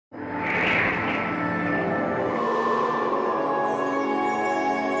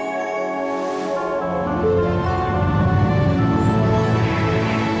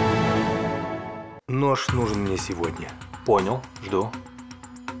нож нужен мне сегодня. Понял, жду.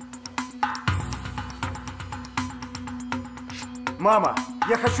 Мама,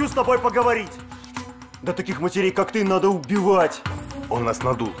 я хочу с тобой поговорить. Да таких матерей, как ты, надо убивать. Он нас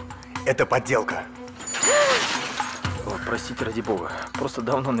надул. Это подделка. О, простите, ради бога. Просто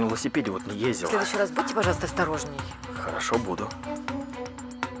давно на велосипеде вот не ездил. В следующий раз будьте, пожалуйста, осторожней. Хорошо, буду.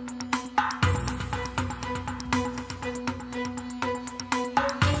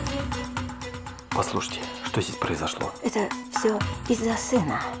 Послушайте, что здесь произошло? Это все из-за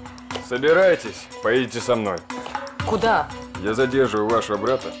сына. Собирайтесь, поедете со мной. Куда? Я задерживаю вашего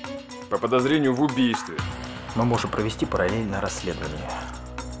брата по подозрению в убийстве. Мы можем провести параллельное расследование.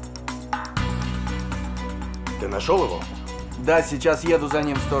 Ты нашел его? Да, сейчас еду за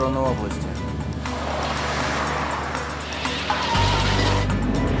ним в сторону области.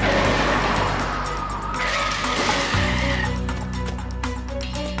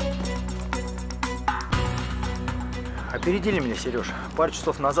 Опередили меня, Сереж. Пару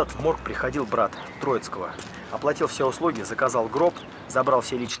часов назад в морг приходил брат Троицкого. Оплатил все услуги, заказал гроб, забрал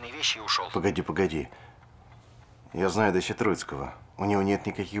все личные вещи и ушел. Погоди. Я знаю дачу Троицкого. У него нет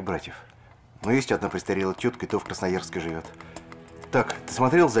никаких братьев. Но есть одна престарелая тетка, и то в Красноярске живет. Так, ты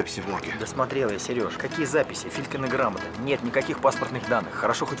смотрел записи в морге? Да смотрел я, Сереж. Какие записи? Филькины грамоты. Нет никаких паспортных данных.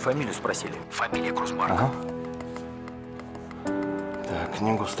 Хорошо, хоть фамилию спросили. Фамилия Крузмарк. Ага. Так,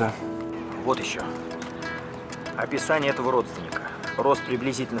 не густо. Вот еще. Описание этого родственника. Рост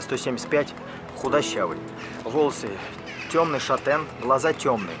приблизительно 175, худощавый. Волосы темный, шатен, глаза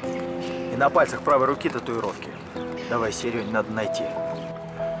темные. И на пальцах правой руки татуировки. Давай, Серёнь, надо найти.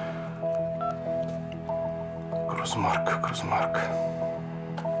 Крузмарк.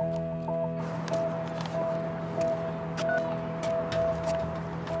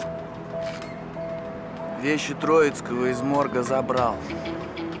 Вещи Троицкого из морга забрал.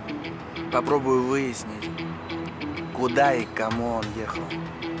 Попробую выяснить, куда и к кому он ехал.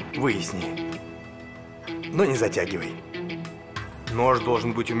 Выясни. Но не затягивай. Нож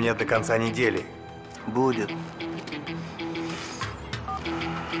должен быть у меня до конца недели. Будет.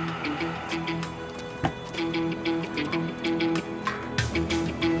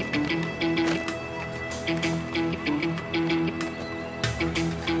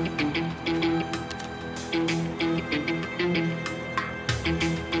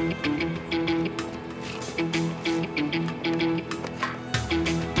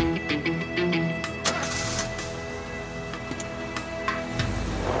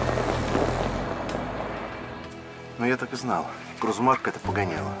 Но я так и знал. Крузмарк это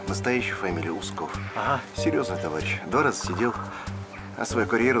погоняло. Настоящая фамилия Усков. Ага. Серьезный товарищ. 2 раза сидел, а свою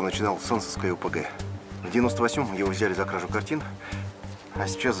карьеру начинал в Солнцевской УПГ. В 98-м его взяли за кражу картин, а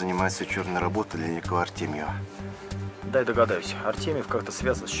сейчас занимается черной работой для некого Артемьева. Дай догадаюсь. Артемьев как-то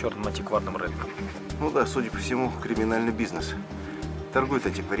связан с черным антикварным рынком. Ну да, судя по всему, криминальный бизнес. Торгует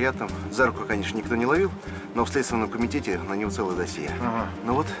антиквариатом. За руку, конечно, никто не ловил, но в Следственном комитете на него целое досье. Ага.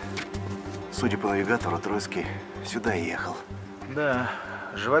 Ну вот, судя по навигатору, Троицкий сюда и ехал. Да,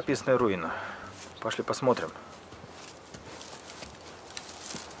 живописная руина. Пошли посмотрим.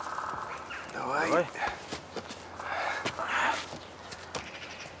 Давай.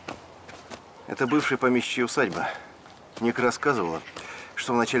 Это бывшая помещичья усадьба. Ника рассказывала,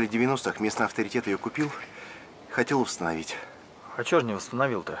 что в начале 90-х местный авторитет ее купил, хотел восстановить. А чё ж не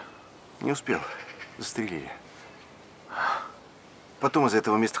восстановил-то? Не успел. Застрелили. Потом из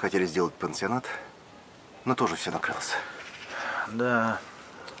этого места хотели сделать пансионат, но тоже все накрылось. Да,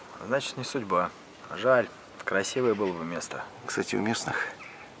 значит, не судьба. Жаль. Красивое было бы место. Кстати, у местных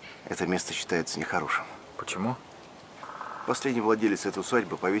это место считается нехорошим. Почему? Последний владелец этой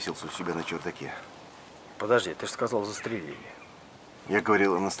усадьбы повесился у себя на чердаке. Подожди, ты же сказал, застрелили. Я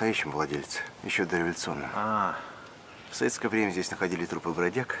говорил о настоящем владельце, еще дореволюционном. А, В советское время здесь находили трупы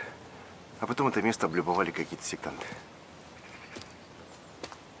бродяг, а потом это место облюбовали какие-то сектанты.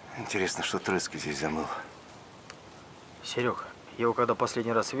 Интересно, что Троицкий здесь замыл. Серега, я его когда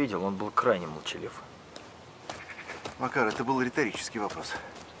последний раз видел, он был крайне молчалив. Макар, это был риторический вопрос.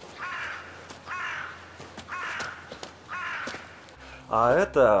 А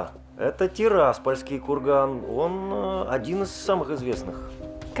это Тираспольский курган. Он один из самых известных.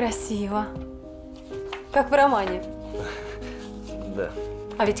 Красиво. Как в романе. Да.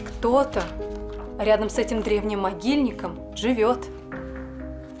 А ведь кто-то рядом с этим древним могильником живет.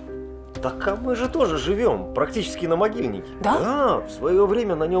 Так а мы же тоже живем, практически на могильнике. Да? Да, в свое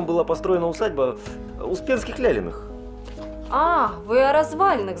время на нем была построена усадьба Успенских Лялиных. А, вы о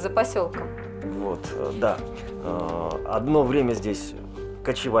развалинах за поселком. Вот, да. Одно время здесь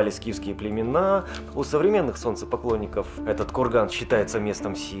кочевали скифские племена. У современных солнцепоклонников этот курган считается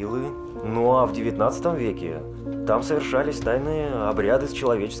местом силы. Ну а в 19 веке там совершались тайные обряды с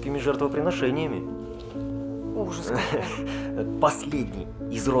человеческими жертвоприношениями. Ужас какой. Последний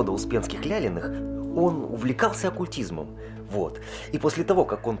из рода Успенских Лялиных, он увлекался оккультизмом. Вот. И после того,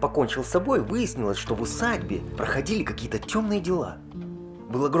 как он покончил с собой, выяснилось, что в усадьбе проходили какие-то темные дела.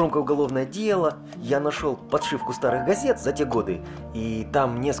 Было громкое уголовное дело, я нашел подшивку старых газет за те годы, и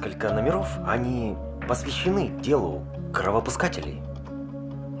там несколько номеров, они посвящены делу кровопускателей.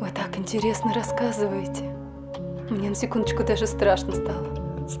 Вы так интересно рассказываете. Мне на секундочку даже страшно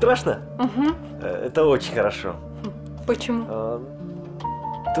стало. Страшно? Угу. Это очень хорошо. Почему?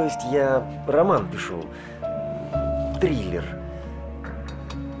 То есть я роман пишу, триллер.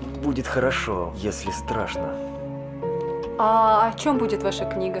 Будет хорошо, если страшно. А о чем будет ваша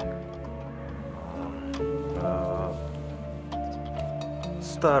книга? О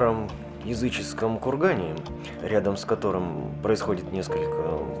старом языческом кургане, рядом с которым происходит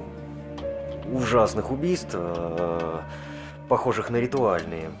несколько ужасных убийств, похожих на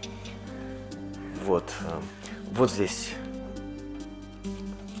ритуальные. Вот здесь.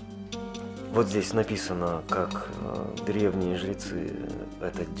 Вот здесь написано, как древние жрецы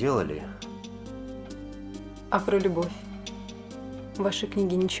это делали. А про любовь? В вашей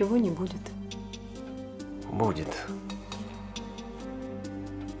книге ничего не будет? Будет.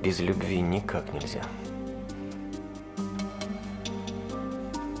 Без любви никак нельзя.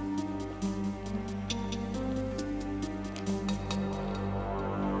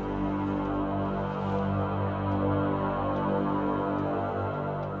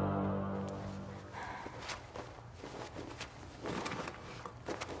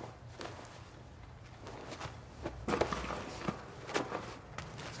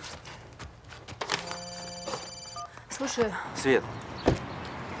 Слушай, Свет,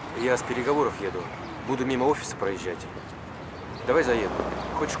 я с переговоров еду. Буду мимо офиса проезжать. Давай заеду.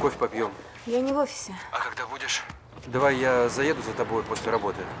 Хочешь, кофе попьем? Я не в офисе. А когда будешь? Давай я заеду за тобой после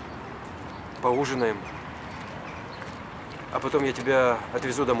работы. Поужинаем. А потом я тебя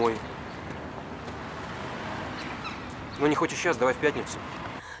отвезу домой. Ну, не хочешь сейчас, давай в пятницу.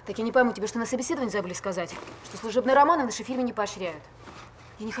 Так я не пойму, тебе что на собеседовании забыли сказать? Что служебные романы в нашей фирме не поощряют.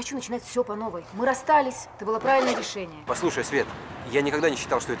 Я не хочу начинать все по новой. Мы расстались, это было правильное решение. Послушай, Свет, я никогда не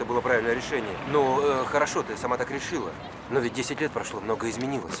считал, что это было правильное решение. Ну, хорошо, ты сама так решила. Но ведь 10 лет прошло, многое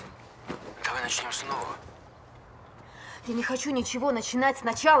изменилось. Давай начнем снова. Я не хочу ничего начинать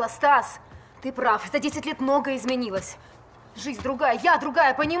сначала, Стас. Ты прав, за 10 лет многое изменилось. Жизнь другая, я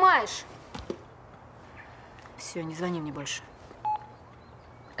другая, понимаешь? Все, не звони мне больше.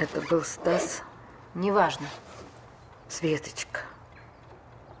 Это был Стас. Неважно. Светочка.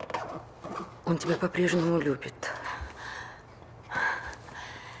 Он тебя по-прежнему любит.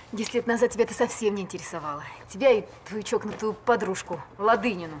 10 лет назад тебя это совсем не интересовало. Тебя и твою чокнутую подружку,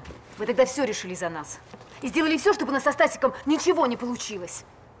 Ладынину. Вы тогда все решили за нас. И сделали все, чтобы у нас со Стасиком ничего не получилось.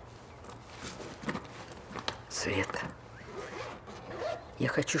 Света, я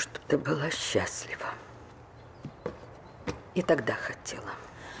хочу, чтобы ты была счастлива. И тогда хотела.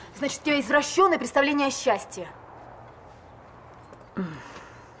 Значит, у тебя извращенное представление о счастье.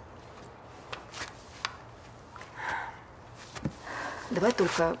 Давай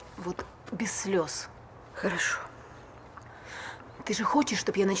только вот без слез. Хорошо. Ты же хочешь,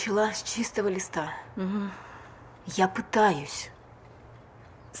 чтобы я начала с чистого листа? Угу. Я пытаюсь.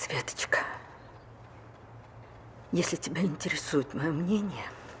 Светочка, если тебя интересует мое мнение…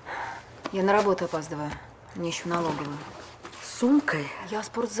 Я на работу опаздываю. Мне еще в налоговую. С сумкой? Я в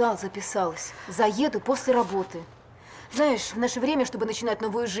спортзал записалась. Заеду после работы. Знаешь, в наше время, чтобы начинать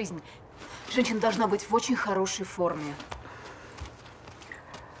новую жизнь, женщина должна быть в очень хорошей форме.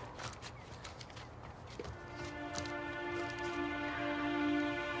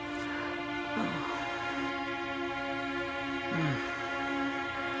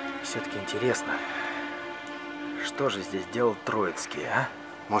 Все-таки интересно, что же здесь делал Троицкий, а?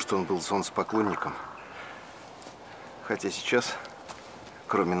 Может, он был солнцепоклонником. Хотя сейчас,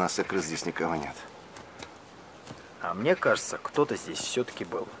 кроме нас и крыс, здесь никого нет. А мне кажется, кто-то здесь все-таки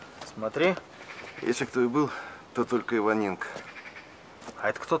был. Смотри. Если кто и был, то только Иваненко. А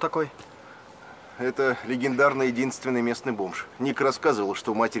это кто такой? Это легендарный единственный местный бомж. Ник рассказывал,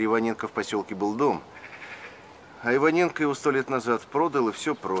 что у матери Иваненко в поселке был дом. А Иваненко его 100 лет назад продал и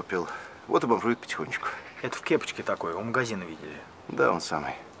все пропил. Вот и бомжует потихонечку. Это в кепочке такой, у магазина видели. Да, он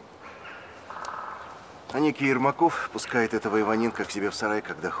самый. А некий Ермаков пускает этого Иваненко к себе в сарай,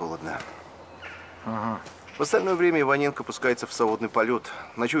 когда холодно. Ага. В остальное время Иваненко пускается в свободный полет.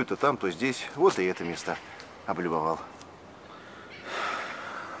 Ночует то там, то здесь. Вот и это место облюбовал.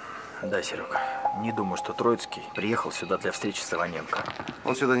 Да, Серега. Не думаю, что Троицкий приехал сюда для встречи с Иваненко.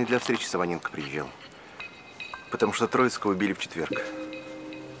 Он сюда не для встречи с Иваненко приезжал. Потому что Троицкого убили в четверг.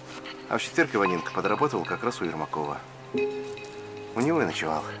 А в четверг Иваненко подработал как раз у Ермакова. У него и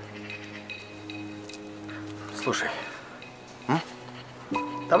ночевал. Слушай,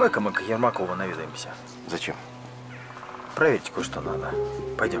 давай-ка мы к Ермакову наведаемся. Зачем? Проверить кое-что надо.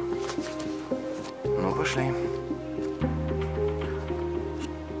 Пойдем. Ну, пошли.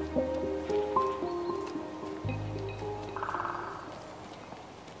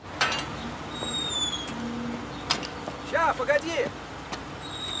 Ща, погоди!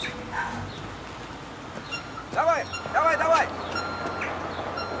 Давай, давай, давай!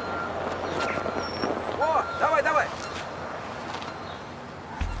 О, давай, давай!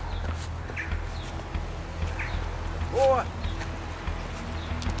 О!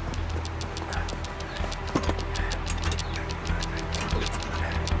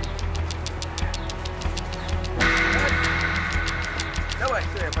 Давай,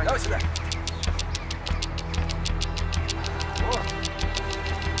 давай сюда!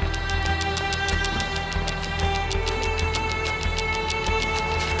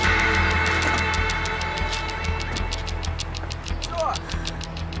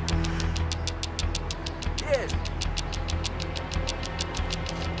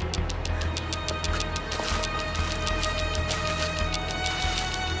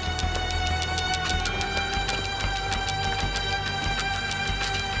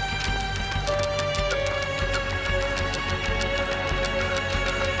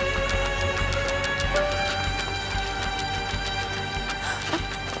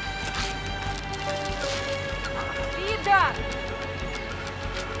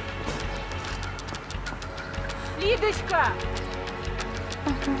 Лидочка!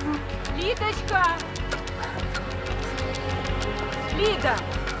 Лидочка! Лида!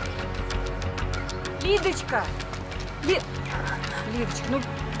 Лидочка! Лидочка, ну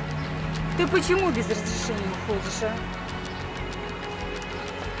ты почему без разрешения уходишь, а?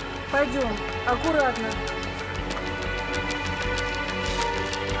 Пойдем, аккуратно.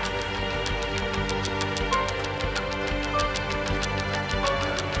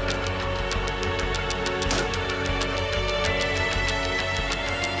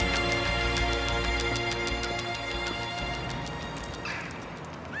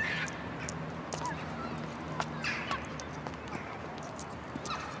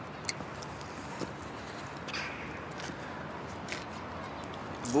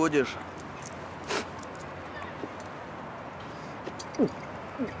 Будешь?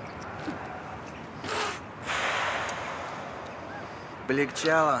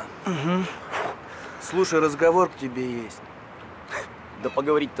 Полегчало? Угу. Слушай, разговор к тебе есть. Да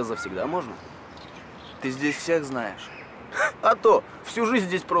поговорить-то завсегда можно. Ты здесь всех знаешь? А то, всю жизнь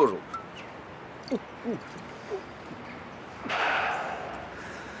здесь прожил.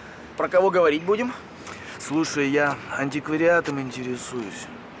 Про кого говорить будем? Слушай, я антиквариатом интересуюсь.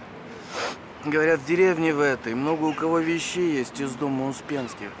 Говорят, в деревне в этой много у кого вещей есть из дома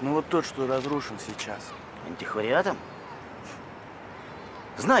Успенских. Ну вот тот, что разрушен сейчас. Антиквариатом?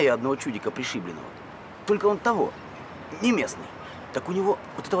 Знаю я одного чудика пришибленного. Только он того, не местный. Так у него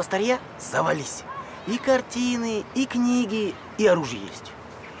вот этого старья завались. И картины, и книги, и оружие есть.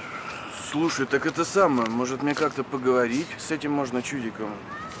 Слушай, так это самое, может мне как-то поговорить с этим можно чудиком?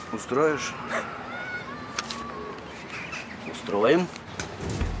 Устроишь? Устроим.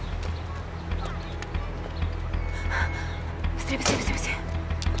 Быстрее, быстрее, быстрее, быстрее.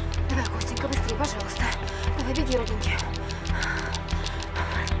 Давай, Костенька, быстрее, пожалуйста. Давай, беги, родненький.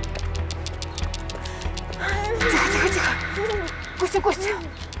 Тихо, тихо, тихо. Костя, Костя.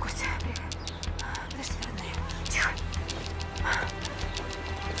 Костя, подожди, родная. Тихо.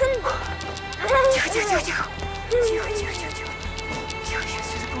 Тихо, тихо, тихо, тихо. Тихо, тихо, тихо, тихо. Тихо, сейчас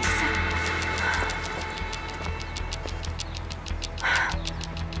все закончится.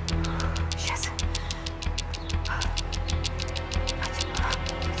 Сейчас.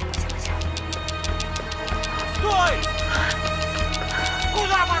 Стой!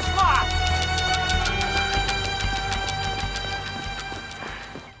 Куда пошла?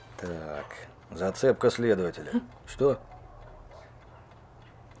 Так, зацепка следователя. Что?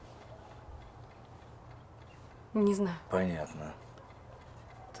 Не знаю. Понятно.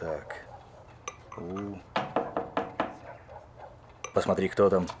 Так. Посмотри, кто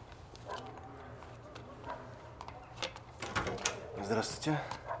там. Здравствуйте.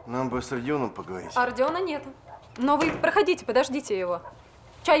 Нам бы с Родионом поговорить. А Родиона нету. Но вы проходите, подождите его.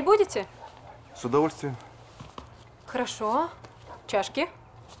 Чай будете? С удовольствием. Хорошо. Чашки?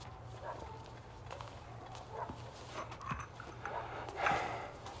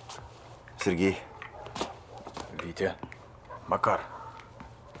 Сергей. Витя. Макар.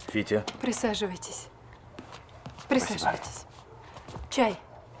 Витя. Присаживайтесь. Присаживайтесь. Чай.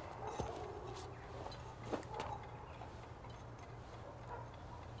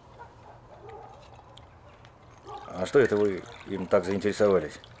 А что это вы им так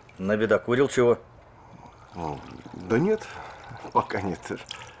заинтересовались? Набедокурил чего? Ну, да нет, пока нет.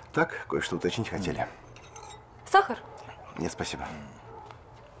 Так, кое-что уточнить хотели. Сахар? Нет, спасибо.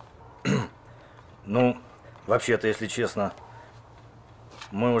 Ну, вообще-то, если честно,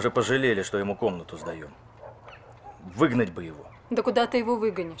 мы уже пожалели, что ему комнату сдаем. Выгнать бы его. Да куда ты его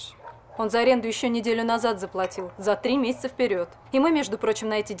выгонишь? Он за аренду еще неделю назад заплатил, за 3 месяца вперед. И мы, между прочим,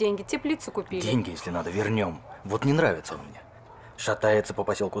 на эти деньги теплицу купили. Деньги, если надо, вернем. Вот не нравится он мне. Шатается по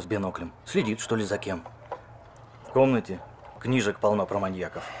поселку с биноклем. Следит, что ли, за кем. В комнате книжек полно про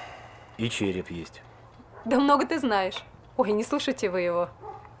маньяков. И череп есть. Да много ты знаешь. Ой, не слушайте вы его.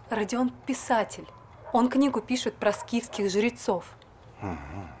 Родион писатель. Он книгу пишет про скифских жрецов.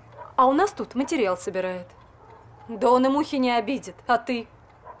 А у нас тут материал собирает. Да он и мухи не обидит. А ты?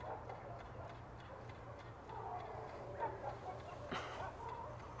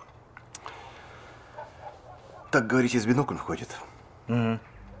 Так, говорите, с биноклем ходит? Угу.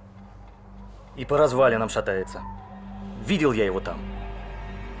 И по развалинам шатается. Видел я его там.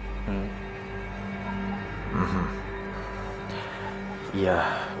 Угу. Я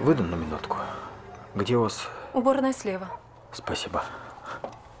выйду на минутку. Где у вас? Уборная слева. Спасибо.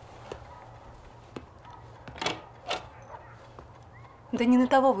 Да не на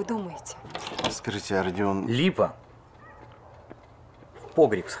того вы думаете. Скажите, а Родион… Липа, в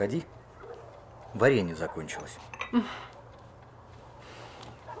погреб сходи. Варенье закончилось.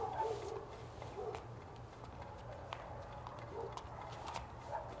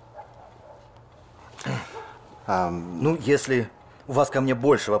 Ну, если у вас ко мне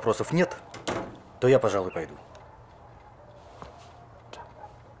больше вопросов нет, то я, пожалуй, пойду.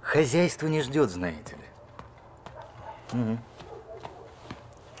 Хозяйство не ждет, знаете ли. Угу.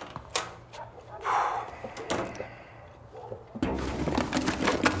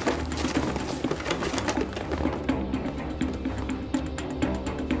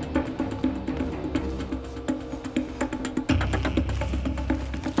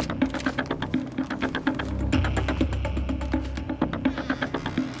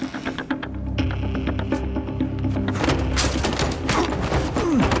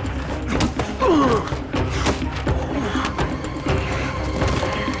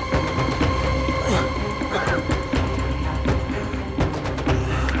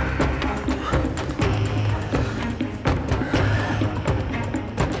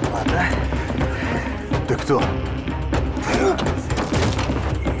 Ты кто?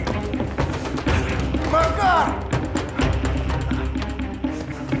 Макар!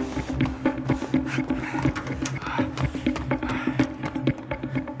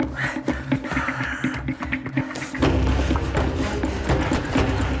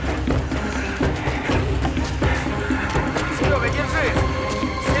 Серега, держись!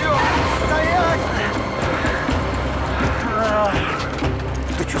 Серега! Стоять!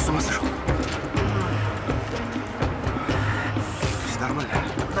 Ты что, с ума сошел? Все нормально?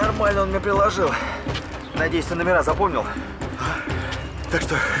 Нормально он мне приложил. Надеюсь, ты номера запомнил? Так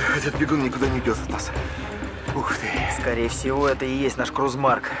что этот бегун никуда не уйдет от нас. Ух ты. Скорее всего, это и есть наш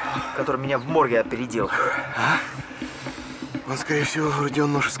Крузмарк, который меня в морге опередил. А? Он, скорее всего,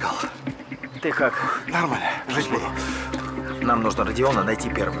 Родион нож искал. Ты как? Нормально. Жить буду. Нам нужно Родиона найти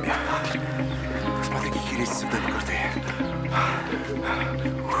первыми. Смотри, какие лестницы в доме крутые.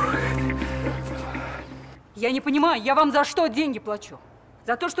 Я не понимаю, я вам за что деньги плачу?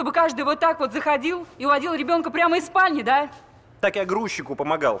 За то, чтобы каждый вот так вот заходил и уводил ребенка прямо из спальни, да? Так я грузчику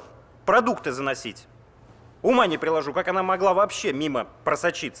помогал продукты заносить. Ума не приложу, как она могла вообще мимо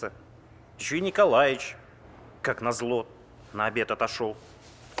просочиться. Еще и Николаич, как назло, на обед отошел.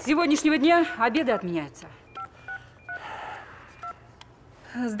 С сегодняшнего дня обеды отменяются.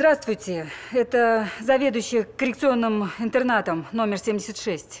 Здравствуйте, это заведующий коррекционным интернатом номер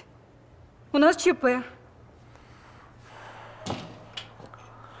 76. У нас ЧП.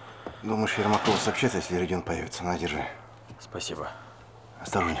 Думаешь, Ермакову сообщат, если Родион появится? На, держи. Спасибо.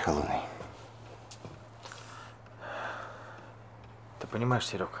 Осторожней, холодный. Ты понимаешь,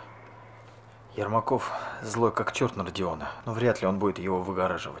 Серег, Ермаков злой как черт на Родиона, но вряд ли он будет его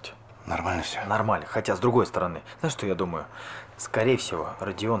выгораживать. Нормально все? Нормально. Хотя, с другой стороны, знаешь, что я думаю? Скорее всего,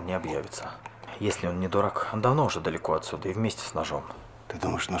 Родион не объявится. Если он не дурак, он давно уже далеко отсюда и вместе с ножом. Ты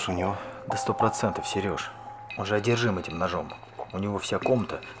думаешь, нож у него? Да 100%, Сереж. Он же одержим этим ножом. У него вся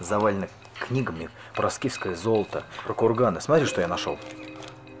комната завалена книгами про скифское золото, про курганы. Смотри, что я нашел.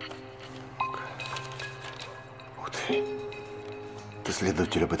 Ты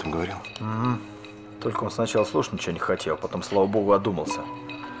следователю об этом говорил? Угу. Только он сначала слушать ничего не хотел, потом, слава богу, одумался.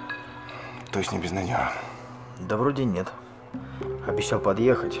 То есть не безнадежно? Да вроде нет. Обещал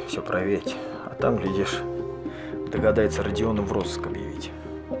подъехать, все проверить. А там, глядишь, догадается Родиону в розыск объявить.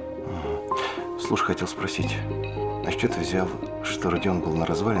 Слушай, хотел спросить, а с чего ты взял, что Родион был на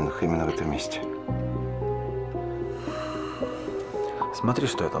развалинах именно в этом месте? Смотри,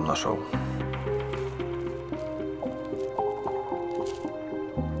 что я там нашел.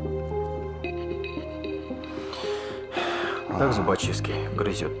 Так зубочистки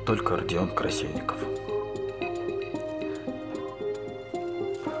грызет только Родион Красильников.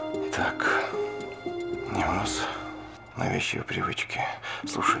 Так, невроз, навязчивые привычки.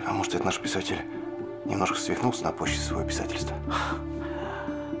 Слушай, а может, это наш писатель немножко свихнулся на почте своего писательства?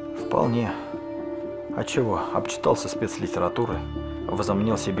 Вполне. А чего? Обчитался спецлитературы,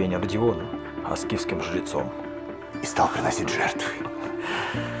 возомнил себе не Родионом, а скифским жрецом. И стал приносить жертвы.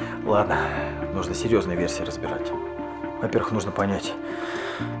 Ладно, нужно серьезные версии разбирать. Во-первых, нужно понять,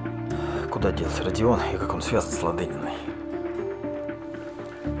 куда делся Родион и как он связан с Ладыниной.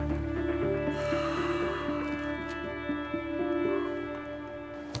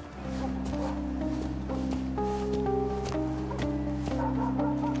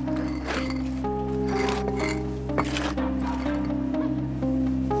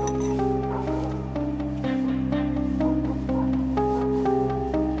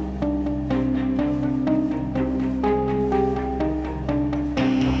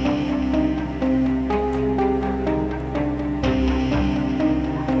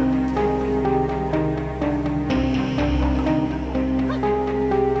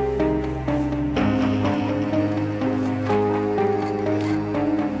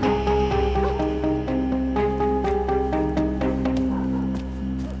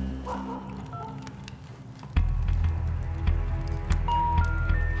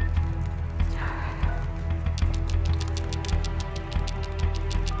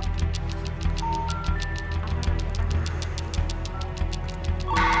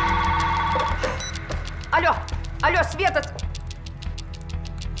 Алло, Света!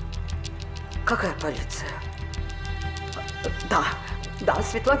 Какая полиция? Да,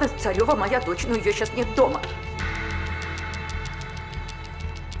 Светлана Царева, моя дочь, но ее сейчас нет дома.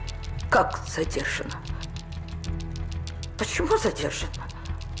 Как задержана? Почему задержана?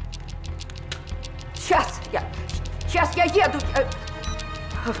 Сейчас я еду.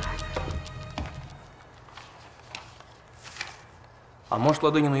 А может,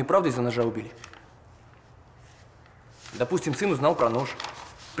 Ладынину и правда из-за ножа убили? Допустим, сын узнал про нож,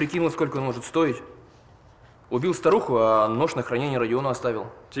 прикинул, сколько он может стоить. Убил старуху, а нож на хранение Родиону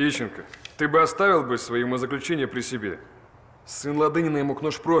оставил. Тищенко, ты бы оставил бы свои умозаключения при себе. Сын Ладынина мог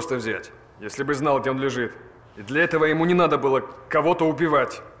нож просто взять, если бы знал, где он лежит. И для этого ему не надо было кого-то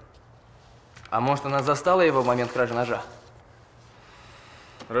убивать. А может, она застала его в момент кражи ножа?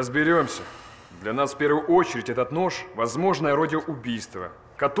 Разберемся. Для нас в первую очередь этот нож – возможное орудие убийства,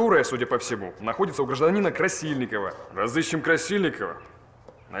 которое, судя по всему, находится у гражданина Красильникова. Разыщем Красильникова,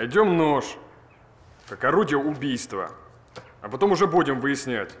 найдем нож, как орудие убийства. А потом уже будем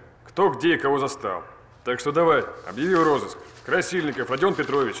выяснять, кто, где и кого застал. Так что давай, объяви в розыск. Красильников Родион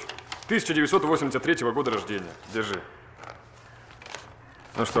Петрович, 1983 года рождения. Держи.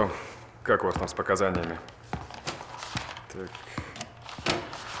 Ну что, как у вас там с показаниями? Так.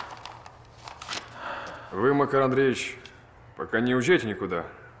 Вы, Макар Андреевич, пока не уезжайте никуда.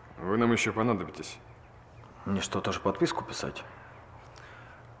 Вы нам еще понадобитесь. Мне что, тоже подписку писать?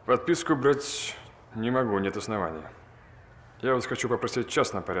 Подписку брать не могу, нет оснований. Я вас хочу попросить в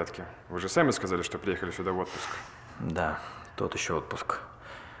частном порядке. Вы же сами сказали, что приехали сюда в отпуск. Да, тот еще отпуск.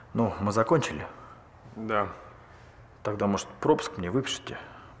 Ну, мы закончили? Да. Тогда, может, пропуск мне выпишите?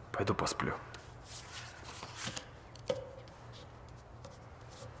 Пойду посплю.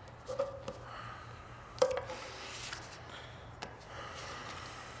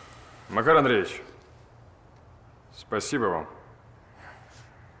 Макар Андреевич, спасибо вам.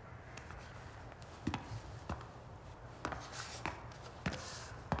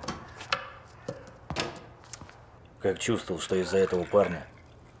 Как чувствовал, что из-за этого парня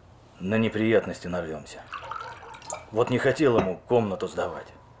на неприятности нарвемся. Вот не хотел ему комнату сдавать.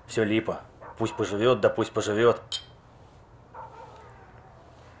 Все липо. Пусть поживет, да пусть поживет.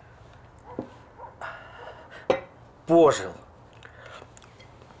 Пожил.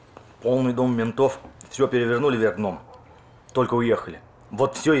 Полный дом ментов. Все перевернули вверх дном. Только уехали.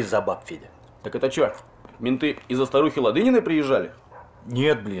 Вот все из-за баб, Федя. Так это что, менты из-за старухи Ладыниной приезжали?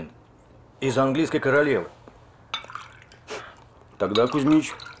 Нет, блин. Из-за английской королевы. Тогда,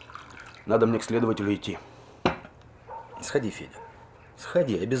 Кузьмич, надо мне к следователю идти. Сходи, Федя.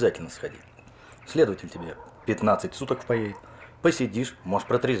 Сходи, обязательно сходи. Следователь тебе 15 суток впоет. Посидишь, может,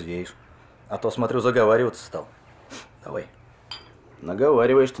 протрезвеешь. А то, смотрю, заговариваться стал. Давай.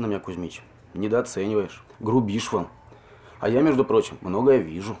 Наговариваешь ты на меня, Кузьмич. Недооцениваешь. Грубишь вон. А я, между прочим, многое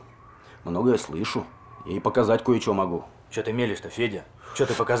вижу. Многое слышу. И показать кое-что могу. Че ты мелешь-то, Федя? Че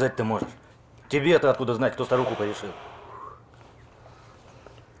ты показать-то можешь? Тебе-то откуда знать, кто старуху порешил?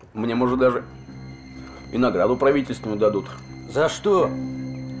 Мне, может, даже и награду правительственную дадут. За что?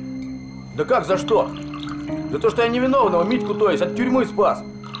 Да как за что? За то, что я невиновного Митьку, то есть, от тюрьмы спас.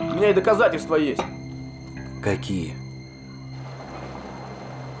 У меня и доказательства есть. Какие?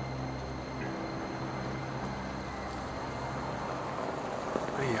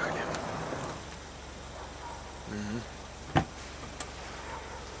 Приехали.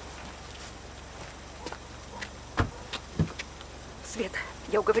 Света,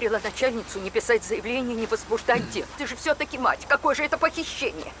 я уговорила начальницу не писать заявление, не возбуждать дел. Ты же все-таки мать. Какое же это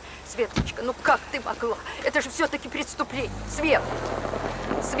похищение? Светочка, ну как ты могла? Это же все-таки преступление. Свет!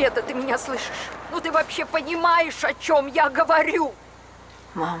 Света, ты меня слышишь? Ну ты вообще понимаешь, о чем я говорю?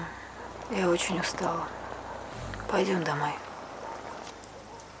 Мам, я очень устала. Пойдем домой.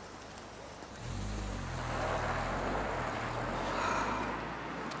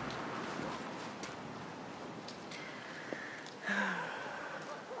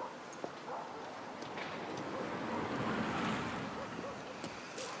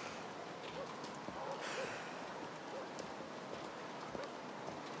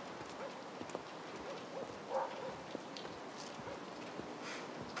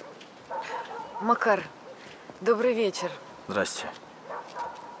 Макар, добрый вечер. Здрасте.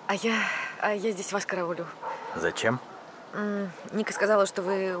 А я здесь вас караулю. Зачем? Ника сказала, что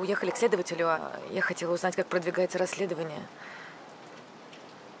вы уехали к следователю, а я хотела узнать, как продвигается расследование.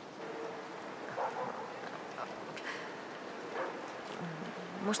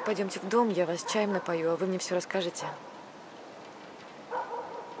 Может, пойдемте в дом, я вас чаем напою, а вы мне все расскажете?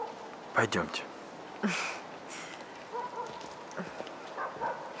 Пойдемте.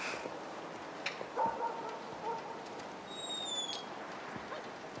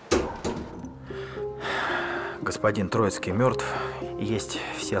 Господин Троицкий мертв, и есть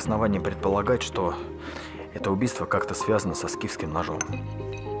все основания предполагать, что это убийство как-то связано со скифским ножом.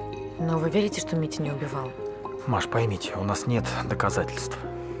 Но вы верите, что Митя не убивал? Маш, поймите, у нас нет доказательств.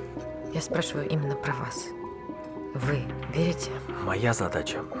 Я спрашиваю именно про вас. Вы верите? Моя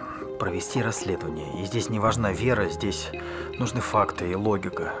задача – провести расследование. И здесь не важна вера, здесь нужны факты и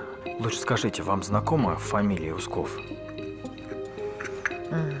логика. Лучше скажите, вам знакома фамилия Усков?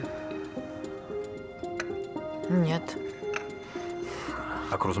 Нет.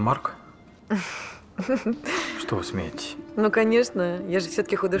 А Крузмарк? Что вы смеетесь? Ну, конечно. Я же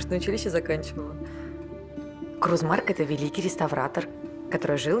все-таки художественное училище заканчивала. Крузмарк – это великий реставратор,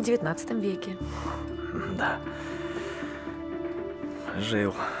 который жил в 19 веке. Да.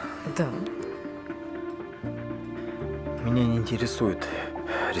 Жил. Да. Меня не интересует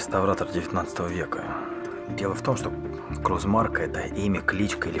реставратор 19 века. Дело в том, что Крузмарк – это имя,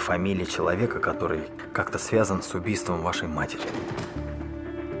 кличка или фамилия человека, который как-то связан с убийством вашей матери.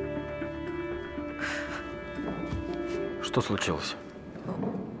 Что случилось?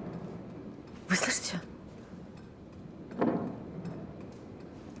 Вы слышите?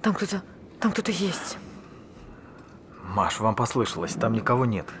 Там кто-то есть. Маш, вам послышалось, там никого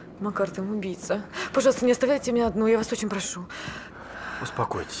нет. Макар, там убийца. Пожалуйста, не оставляйте меня одну, я вас очень прошу.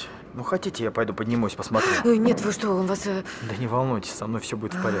 Успокойтесь. Ну, хотите, я пойду поднимусь, посмотрю? Нет, вы что, он вас… Да не волнуйтесь, со мной все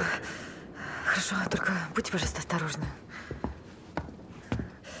будет в порядке. Хорошо, только будьте, пожалуйста, осторожны.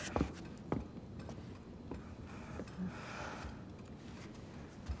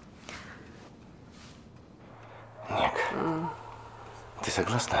 Ник, ты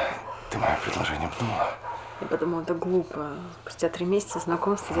согласна? Ты мое предложение обдумала? Я подумала, это глупо. Спустя 3 месяца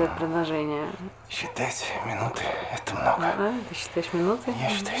знакомства делать предложение. Считать минуты – это много. Ага, ты считаешь минуты? Я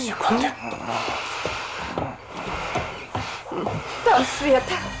считаю секунды. Там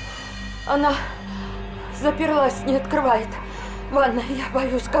Света. Она заперлась, не открывает. Ванна, я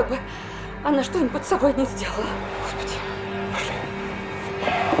боюсь, как бы она что-нибудь с собой не сделала. Господи.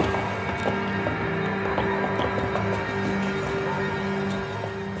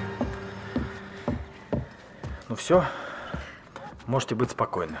 Ну все, можете быть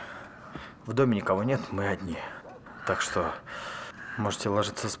спокойны. В доме никого нет, мы одни. Так что можете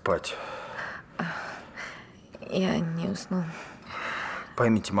ложиться спать. Я не усну.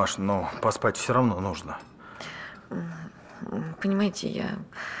 Поймите, Маш, но поспать все равно нужно. Понимаете, я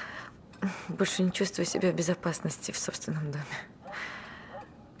больше не чувствую себя в безопасности в собственном доме.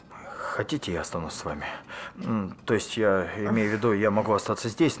 Хотите, я останусь с вами? То есть я имею в виду, я могу остаться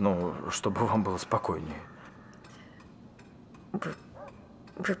здесь, но чтобы вам было спокойнее.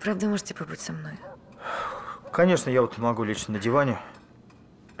 Вы правда можете побыть со мной? Конечно, я вот могу лечь на диване.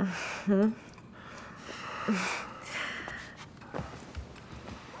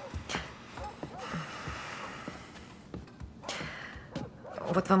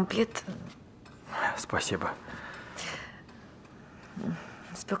 Вот вам плед. Спасибо.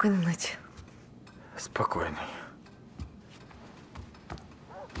 Спокойной ночи. Спокойной.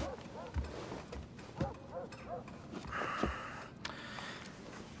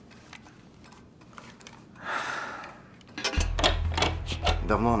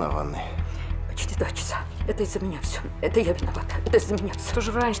 Давно на ванной? Почти 2 часа. Это из-за меня все. Это я виновата. Это из-за меня все. Что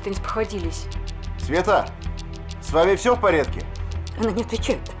же вы раньше-то не спохватились? Света, с вами все в порядке? Она не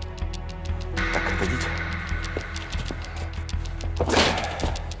отвечает. Так, отойдите.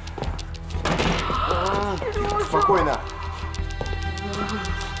 Спокойно.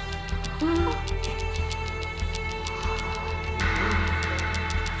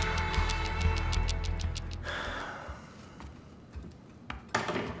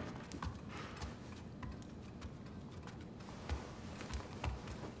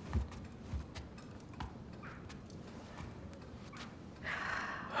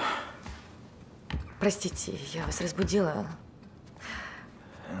 Простите, я вас разбудила.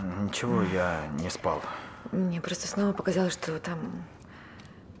 Ничего, я не спал. Мне просто снова показалось, что там…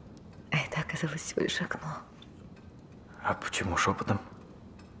 Это оказалось всего лишь окно. А почему шепотом?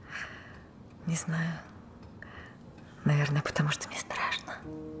 Не знаю. Наверное, потому что мне страшно.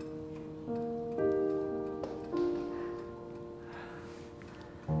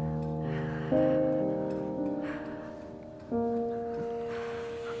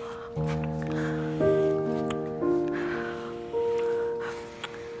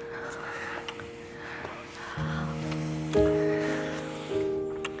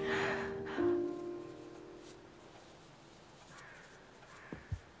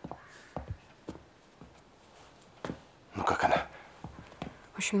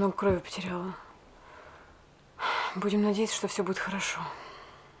 Очень много крови потеряла. Будем надеяться, что все будет хорошо.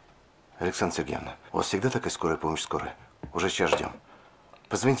 Александра Сергеевна, у вас всегда такая скорая помощь скорая? Уже сейчас ждем.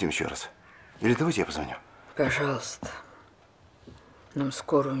 Позвоните им еще раз. Или давайте я позвоню. Пожалуйста. Нам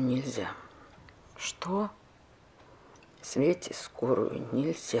скорую нельзя. Что? Свете скорую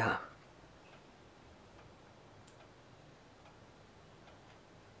нельзя.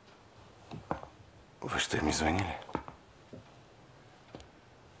 Вы что, им не звонили?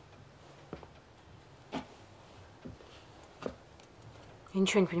 Я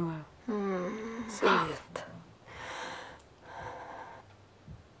ничего не понимаю. Свет.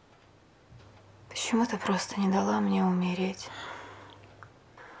 Почему ты просто не дала мне умереть?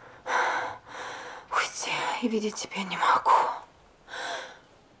 Уйти и видеть тебя не могу.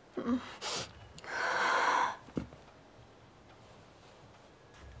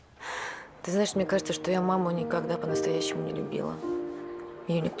 Ты знаешь, мне кажется, что я маму никогда по-настоящему не любила.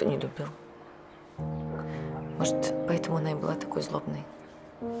 Ее никто не любил. Может, поэтому она и была такой злобной?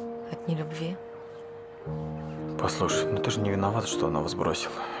 От нелюбви? Послушай, ну ты же не виноват, что она вас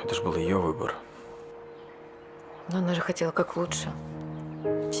бросила. Это же был ее выбор. Но она же хотела как лучше.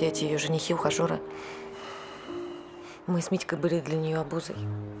 Все эти ее женихи, ухажеры. Мы с Митькой были для нее обузой.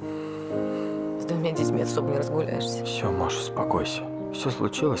 С 2 детьми особо не разгуляешься. Все, Маша, успокойся. Все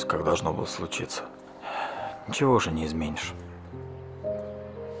случилось, как должно было случиться. Ничего уже не изменишь.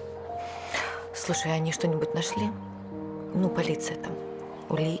 Слушай, они что-нибудь нашли? Ну, полиция там,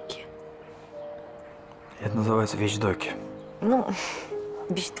 улики. Это называется вещдоки. Ну,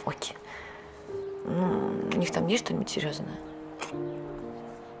 вещдоки. Ну, у них там есть что-нибудь серьезное?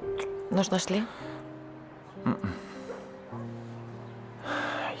 Нож нашли?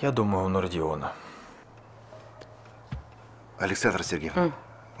 Я думаю, он у Родиона. Александра Сергеевна,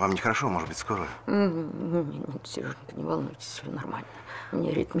 вам нехорошо, может быть, скорую? Нет, Сереженька, не волнуйтесь, все нормально. У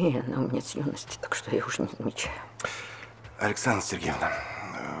меня аритмия, она у меня с юности, так что я уже не замечаю. Александра Сергеевна,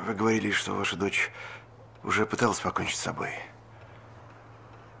 вы говорили, что ваша дочь уже пыталась покончить с собой.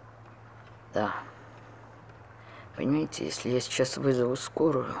 Да. Понимаете, если я сейчас вызову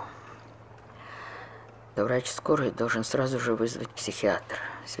скорую, то врач скорой должен сразу же вызвать психиатра.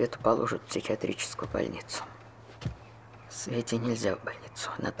 Свету положат в психиатрическую больницу. Свете нельзя в больницу,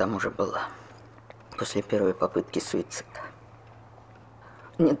 она там уже была. После первой попытки суицида.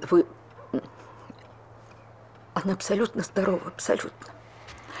 Нет, вы… Она абсолютно здорова, абсолютно.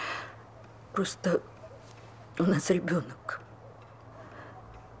 Просто у нас ребенок.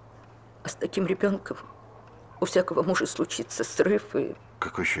 А с таким ребенком У всякого может случиться срыв и...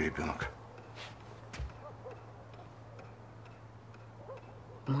 Какой еще ребенок?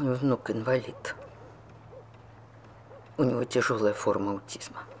 Мой внук инвалид. У него тяжелая форма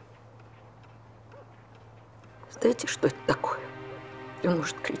аутизма. Знаете, что это такое? Он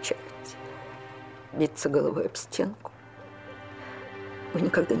может кричать, биться головой об стенку. Вы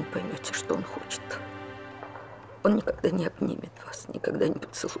никогда не поймете, что он хочет. Он никогда не обнимет вас, никогда не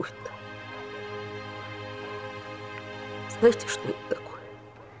поцелует. Знаете, что это такое?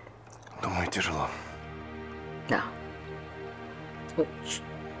 Думаю, тяжело. Да. Очень.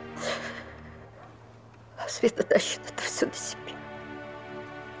 Света тащит это все на себе.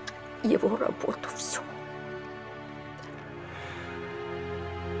 Его работу, все.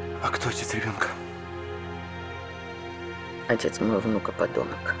 А кто отец ребенка? Отец моего внука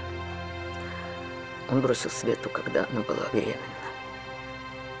подонок. Он бросил Свету, когда она была беременна.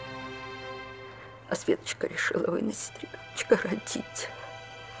 А Светочка решила выносить ребеночка, родить.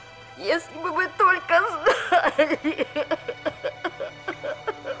 Если бы вы только знали.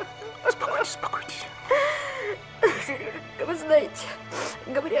 Успокойтесь, успокойтесь. Сереженька, вы знаете,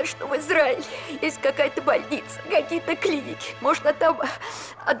 говорят, что в Израиле есть какая-то больница, какие-то клиники. Можно там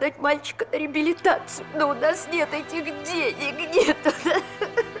отдать мальчика на реабилитацию. Но у нас нет этих денег, нет.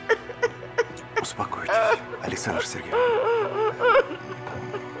 Успокойтесь, Александр Сергеевич.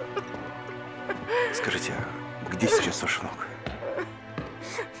 Скажите, а где сейчас ваш внук?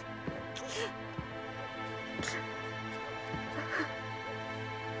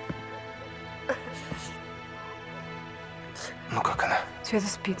 Ну как она? Света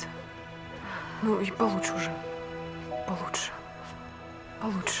спит. Ну и получше уже. Получше.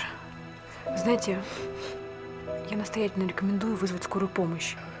 Получше. Знаете, я настоятельно рекомендую вызвать скорую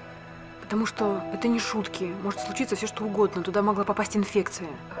помощь. Потому что это не шутки. Может случиться все что угодно. Туда могла попасть инфекция.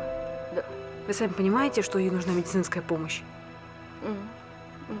 Да. Вы сами понимаете, что ей нужна медицинская помощь?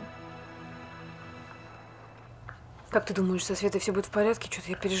 Как ты думаешь, со Светой все будет в порядке? Что-то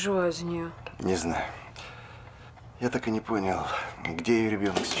я переживаю за нее. Не знаю. Я так и не понял, где ее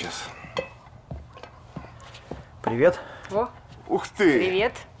ребенок сейчас. Привет. О. Ух ты!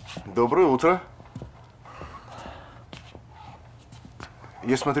 Привет. Доброе утро.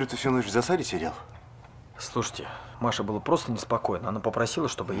 Я смотрю, ты всю ночь в засаде сидел? Слушайте, Маша была просто неспокойна. Она попросила,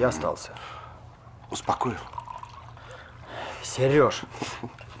 чтобы я остался. Успокоил? Сереж.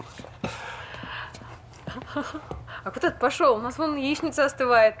 А куда ты пошел? У нас вон яичница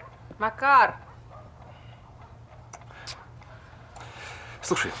остывает. Макар.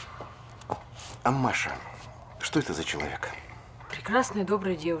 Слушай, а Маша, что это за человек? Прекрасная,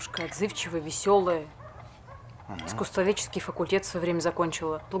 добрая девушка, отзывчивая, веселая. Искусствоведческий факультет в свое время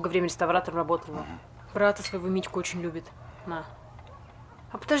закончила. Долгое время реставратором работала. Брата своего Митьку очень любит. На.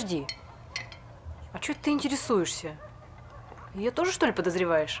 А подожди. А что ты интересуешься? Ее тоже, что ли,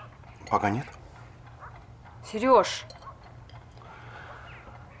 подозреваешь? Пока нет. Сереж.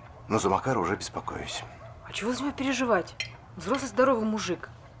 Но за Макара уже беспокоюсь. А чего за него переживать? Взрослый здоровый мужик.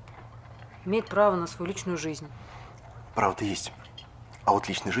 Имеет право на свою личную жизнь. Право-то есть. А вот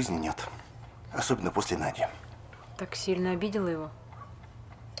личной жизни нет. Особенно после Нади. Так сильно обидела его?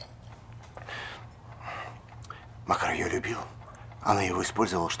 Макар ее любил. Она его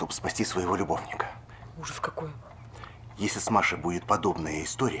использовала, чтобы спасти своего любовника. Ужас какой. Если с Машей будет подобная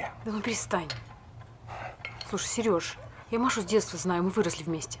история… Да ну перестань. Слушай, Сереж, я Машу с детства знаю, мы выросли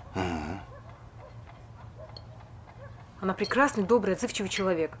вместе. Она прекрасный, добрый, отзывчивый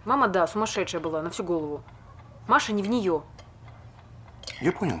человек. Мама, да, сумасшедшая была на всю голову. Маша не в нее.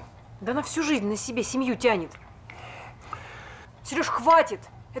 Я понял. Да она всю жизнь на себе семью тянет. Сереж, хватит!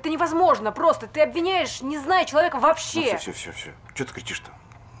 Это невозможно просто. Ты обвиняешь, не зная человека вообще. Ну, все. Что ты кричишь-то?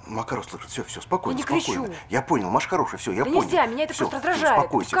 Макар услышит. Все, спокойно, Я не спокойно. кричу. Я понял, Маша хорошая, все, я да понял. нельзя, меня это Всё, просто раздражает.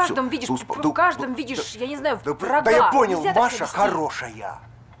 Успокойся, В каждом всё. видишь, Да в каждом видишь, я не знаю, врага. Да я понял, Нельзя так Маша себя вести. хорошая.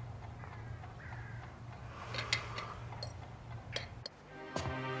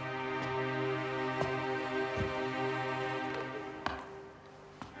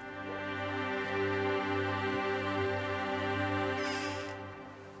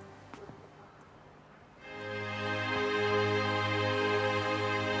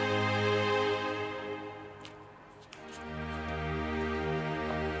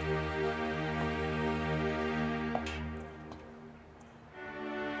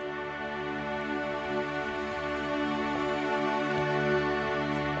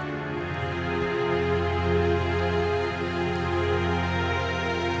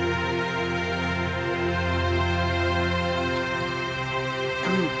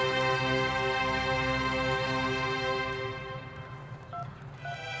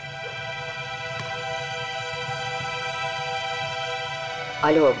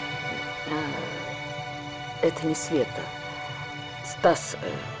 Алло, это не Света. Стас,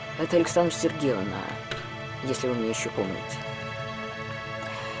 это Александра Сергеевна, если вы меня еще помните.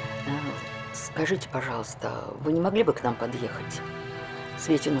 Скажите, пожалуйста, вы не могли бы к нам подъехать?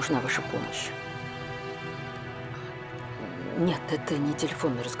 Свете нужна ваша помощь. Нет, это не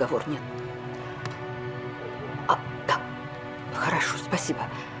телефонный разговор, нет. Да. Хорошо, спасибо.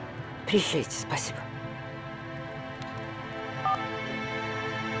 Приезжайте, спасибо.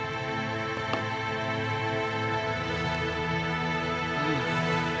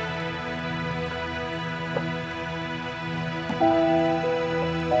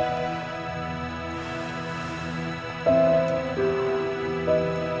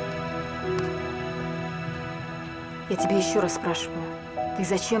 Я тебе еще раз спрашиваю, ты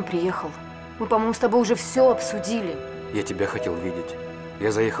зачем приехал? Мы, по-моему, с тобой уже все обсудили. Я тебя хотел видеть.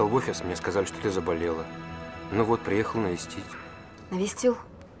 Я заехал в офис, мне сказали, что ты заболела. Ну вот, приехал навестить. Навестил?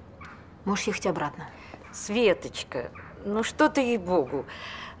 Можешь ехать обратно. Светочка, ну что ты, ей-богу.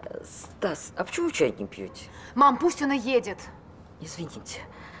 Стас, а почему вы чай не пьете? Мам, пусть он и едет. Извините,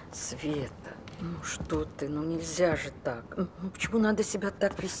 Света, ну что ты, ну нельзя же так. Ну почему надо себя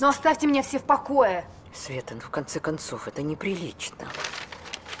так вести? Ну оставьте меня все в покое. Света, ну в конце концов, это неприлично.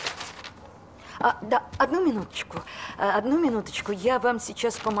 Да, одну минуточку, я вам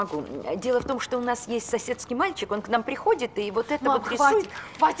сейчас помогу. Дело в том, что у нас есть соседский мальчик, он к нам приходит, и вот это Мам, вот рисует.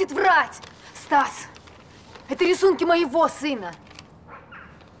 Хватит врать! Стас, это рисунки моего сына.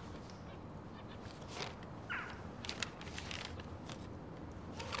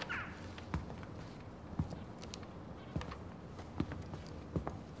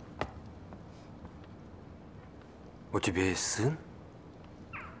 У тебя есть сын?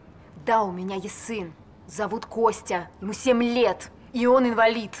 Да, у меня есть сын. Зовут Костя. Ему 7 лет. И он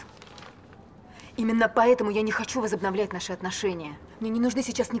инвалид. Именно поэтому я не хочу возобновлять наши отношения. Мне не нужны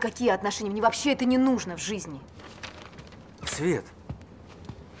сейчас никакие отношения. Мне вообще это не нужно в жизни. Свет,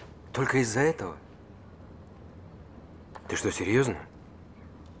 только из-за этого? Ты что, серьезно?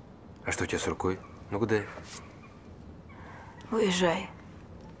 А что у тебя с рукой? Ну-ка дай. Уезжай.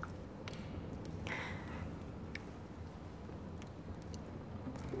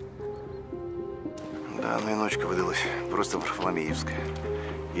 Да, ну и ночка выдалась. Просто варфоломеевская.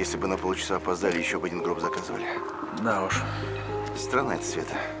 Если бы на полчаса опоздали, еще бы один гроб заказывали. Да уж. Странно это,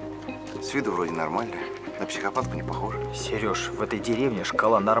 Света. С виду вроде нормальная. На психопатку не похожа. Сереж, в этой деревне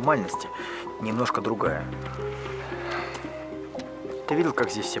шкала нормальности немножко другая. Ты видел,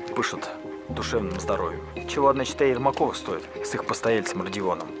 как здесь все пышут душевным здоровьем? Чего одна чита Ермакова стоит с их постояльцем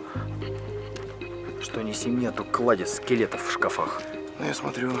Родионом? Что ни семья, то кладезь скелетов в шкафах. Ну, я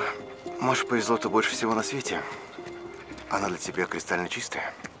смотрю, Маше повезло-то больше всего на свете. Она для тебя кристально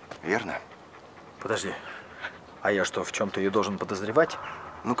чистая, верно? Подожди, а я что, в чем-то ее должен подозревать?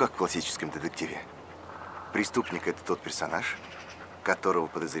 Ну, как в классическом детективе. Преступник – это тот персонаж, которого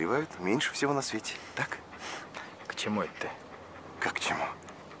подозревают меньше всего на свете, так? К чему это ты? Как к чему?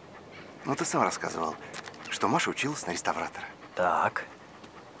 Ну, ты сам рассказывал, что Маша училась на реставратора. Так.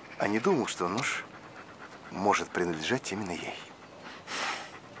 А не думал, что нож может принадлежать именно ей.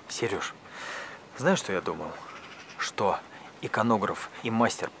 Сереж, знаешь, что я думал? Что иконограф и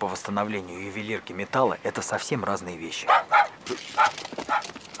мастер по восстановлению ювелирки металла – это совсем разные вещи.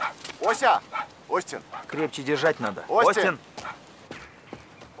 Ося! Остин! Крепче держать надо. Остин!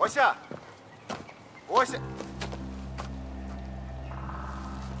 Ося! Ося!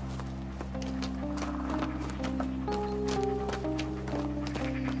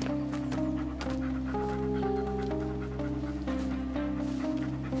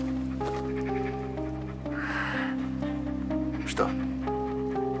 Что?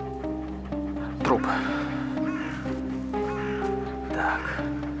 Труп. Так.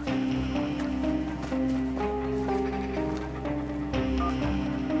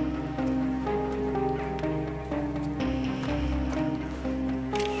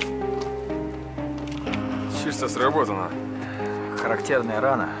 Чисто сработано. Характерная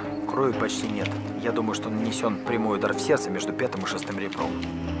рана. Крови почти нет. Я думаю, что нанесен прямой удар в сердце между 5-м и 6-м ребром.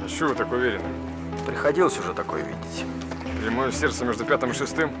 А чего вы так уверены? Приходилось уже такое видеть. Прямое сердце между 5-м и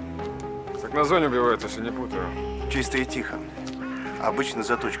 6-м? Так на зоне убивают, если не путаю. Чисто и тихо. Обычно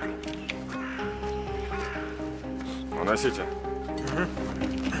заточкой. Уносите.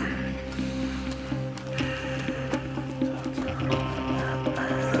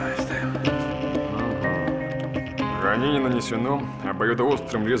 Ранение нанесено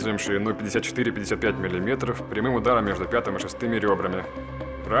обоюдоострым лезвием шириной 54-55 мм, прямым ударом между 5-м и 6-ми ребрами.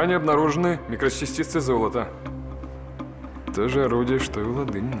 Ранее обнаружены микрочастицы золота. То же орудие, что и у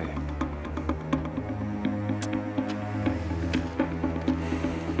Ладыниной.